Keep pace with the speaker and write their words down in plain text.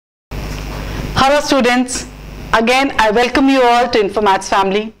Hello students, again I welcome you all to Informatics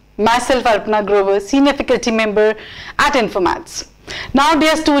family. Myself Arpana Grover, Senior Faculty Member at Informatics. Now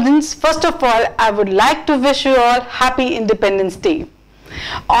dear students, first of all I would like to wish you all Happy Independence Day.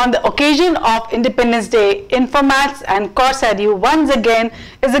 On the occasion of Independence Day, Informatics and CoursEdu once again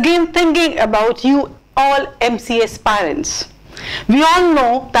is thinking about you all MCA aspirants. We all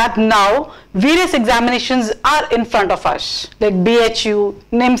know that now various examinations are in front of us, like BHU,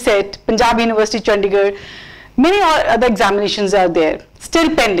 NIMSET, Punjab University Chandigarh, many other examinations are there,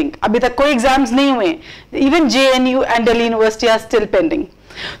 still pending. Abhi tak koi exams nahi hue. Even JNU and Delhi University are still pending.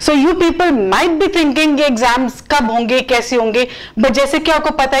 So you people might be thinking ये exams कब होंगे, कैसे होंगे, but जैसे कि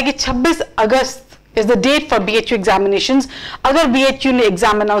आपको पता है कि 26 अगस्त is the date for BHU examinations. अगर BHU ने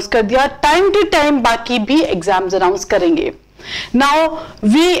exam announce कर दिया, time to time बाकी भी exams announce करेंगे. Now,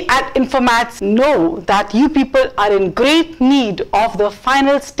 we at Informatics know that you people are in great need of the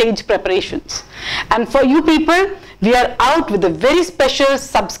final stage preparations. And for you people, we are out with a very special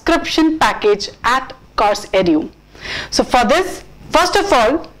subscription package at CoursEdu. So for this, first of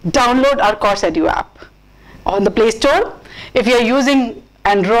all, download our CoursEdu app on the Play Store. If you are using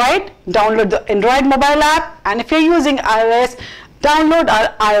Android, download the Android mobile app. And if you are using iOS, download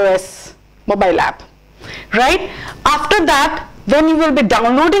our iOS mobile app. Right? After that, when you will be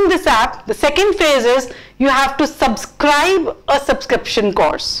downloading this app, the second phase is you have to subscribe a subscription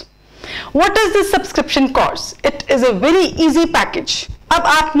course. What is this subscription course? It is a very easy package. अब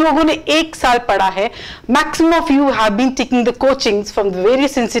आप लोगों ने एक साल पढ़ा है, maximum of you have been taking the coachings from the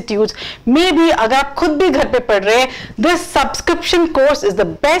various institutes. Maybe अगर आप खुद भी घर पे पढ़ रहे हैं, this subscription course is the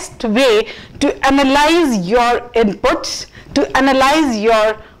best way to analyze your inputs, to analyze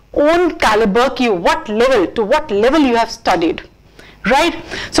your own caliber, to what level you have studied, right?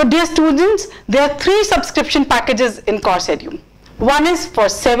 So dear students, there are 3 subscription packages in CoursEdu. One is for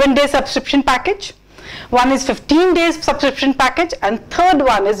 7-day subscription package, one is 15 days subscription package, and third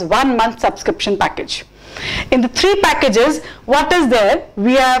one is 1 month subscription package. In the 3 packages, what is there?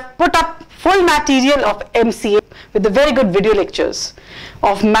 We have put up full material of MCA with the very good video lectures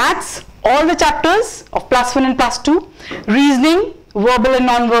of maths, all the chapters of +1 and +2, reasoning, verbal and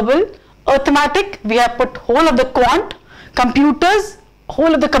non-verbal, arithmetic, we have put whole of the quant, computers,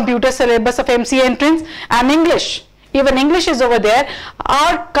 whole of the computer syllabus of MCA entrance, and English. Even English is over there.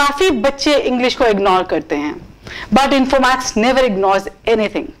 और काफी बच्चे English को ignore करते हैं. But Informatics never ignores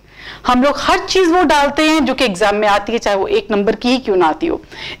anything. हम लोग हर चीज वो डालते हैं जो कि एग्जाम में आती है, चाहे वो 1 नंबर की ही क्यों ना आती हो.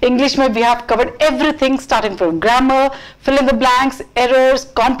 इंग्लिश में we have covered everything starting from grammar, fill in the blanks, errors,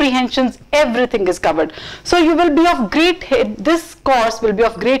 comprehensions, everything is covered. So you will be of great help. This course will be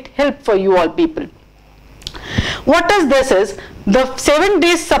of great help for you all people. What is this is, the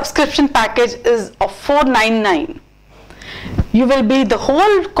 7-day subscription package is of $499. The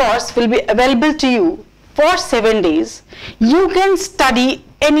whole course will be available to you for 7 days. You can study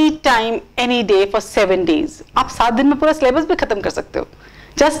anytime, any day for 7 days. आप 7 दिन में पूरा syllabus भी खत्म कर सकते हो.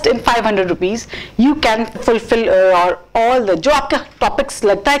 Just in 500 rupees, you can fulfill all the जो आपके topics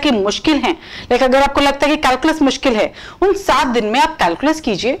लगता है कि मुश्किल हैं. Like अगर आपको लगता है कि calculus मुश्किल है, उन 7 दिन में आप calculus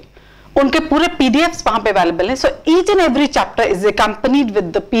कीजिए. उनके पूरे PDFs वहाँ पे available हैं. So each and every chapter is accompanied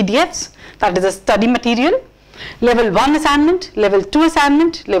with the PDFs, that is a study material. Level 1 assignment, level 2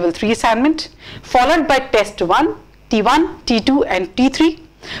 assignment, level 3 assignment, followed by test 1, T1, T2 and T3,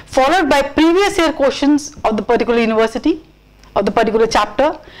 followed by previous year questions of the particular university, of the particular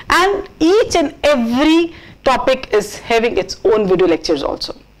chapter, and each and every topic is having its own video lectures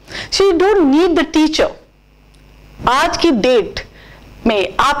also. So you don't need the teacher. आज की date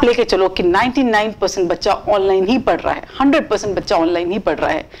में आप लेके चलो कि 99% बच्चा online ही पढ़ रहा है, 100% बच्चा ऑनलाइन ही पढ़ रहा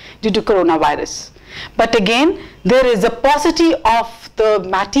है due to coronavirus. But again, there is a paucity of the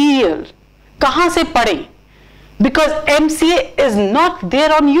material. कहाँ से पढ़ें? Because MCA is not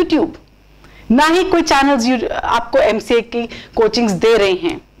there on YouTube. ना ही कोई channels आपको MCA की coachings दे रहे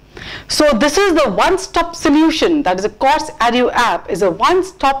हैं. So this is the one-stop solution. That is, the CoursEdu app is a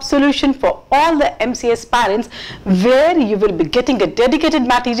one-stop solution for all the MCA aspirants, where you will be getting a dedicated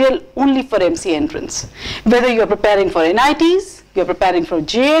material only for MCA entrance. Whether you are preparing for NITs, you are preparing for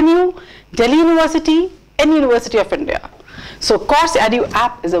JNU, Delhi University, any University of India. So CoursEdu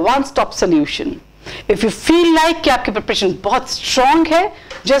app is a one-stop solution. If you feel like कि आपकी preparation बहुत strong है,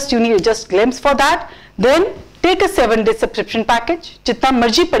 you need just glimpse for that, then take a 7-day subscription package. जितना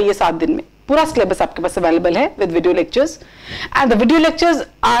मर्जी पढ़िए 7 दिन में. पूरा syllabus आपके पास available है with video lectures, and the video lectures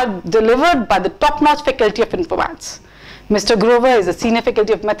are delivered by the top-notch faculty of Informatics. Mr. Grover is a senior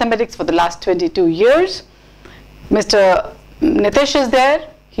faculty of mathematics for the last 22 years. Mr. Nitish is there.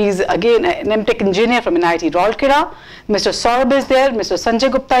 He's again an MTech engineer from NIT Rourkela. Mr. Saurabh is there. Mr.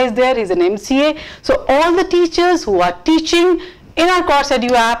 Sanjay Gupta is there. He's an MCA. So all the teachers who are teaching in our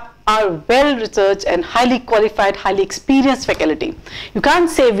CoursEdu app are well researched and highly qualified, highly experienced faculty. You can't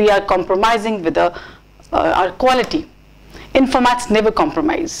say we are compromising with our quality. Informatics never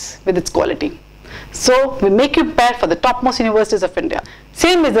compromise with its quality. So we make you prepare for the topmost universities of India.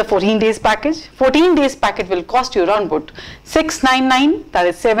 Same is the 14 days package. 14 days package will cost you around about 699, that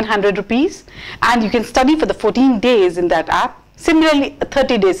is 700 rupees, and you can study for the 14 days in that app. Similarly, a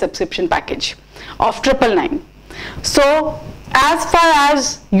 30-day subscription package of 999. So as far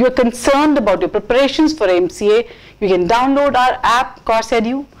as you are concerned about your preparations for MCA, you can download our app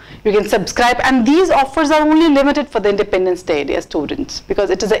CoursEdu. You can subscribe, and these offers are only limited for the Independence Day, dear students, because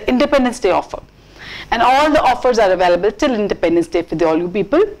it is an Independence Day offer. And all the offers are available till Independence Day for all you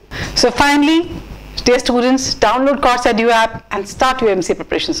people. So finally, dear students, download CoursEdu app and start your MCA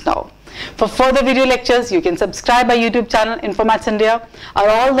preparations now. For further video lectures, you can subscribe our YouTube channel, Informatics India.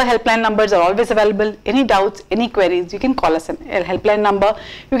 All the helpline numbers are always available. Any doubts, any queries, you can call us on a helpline number.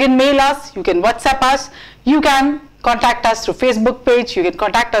 You can mail us, you can WhatsApp us, you can contact us through Facebook page, you can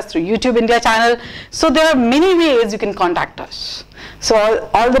contact us through YouTube India channel. So there are many ways you can contact us. So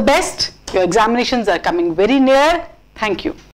all the best. Your examinations are coming very near. Thank you.